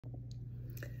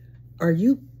Are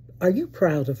you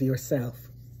proud of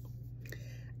yourself?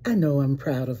 I know I'm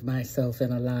proud of myself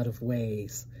in a lot of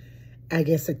ways. I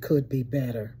guess it could be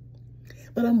better.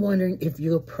 But I'm wondering if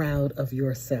you're proud of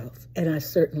yourself, and I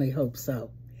certainly hope so.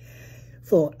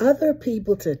 For other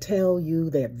people to tell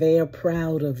you that they're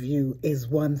proud of you is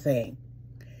one thing.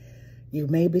 You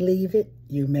may believe it,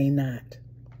 you may not.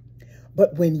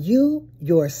 But when you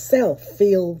yourself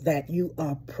feel that you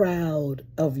are proud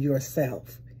of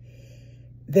yourself,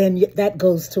 then that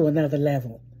goes to another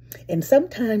level. And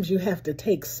sometimes you have to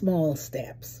take small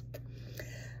steps.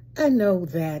 I know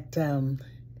that,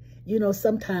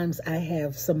 sometimes I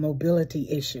have some mobility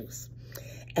issues.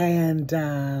 And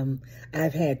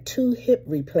I've had 2 hip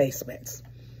replacements.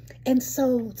 And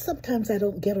so sometimes I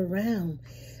don't get around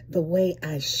the way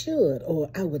I should or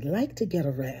I would like to get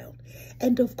around.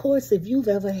 And of course, if you've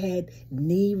ever had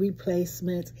knee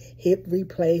replacements, hip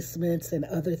replacements, and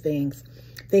other things,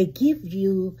 they give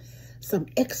you some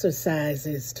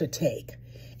exercises to take.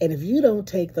 And if you don't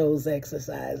take those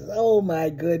exercises, oh my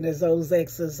goodness, those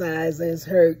exercises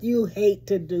hurt. You hate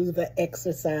to do the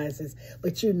exercises,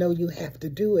 but you know you have to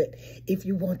do it if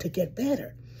you want to get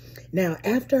better. Now,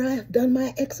 after I've done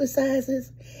my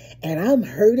exercises and I'm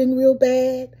hurting real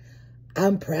bad,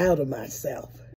 I'm proud of myself.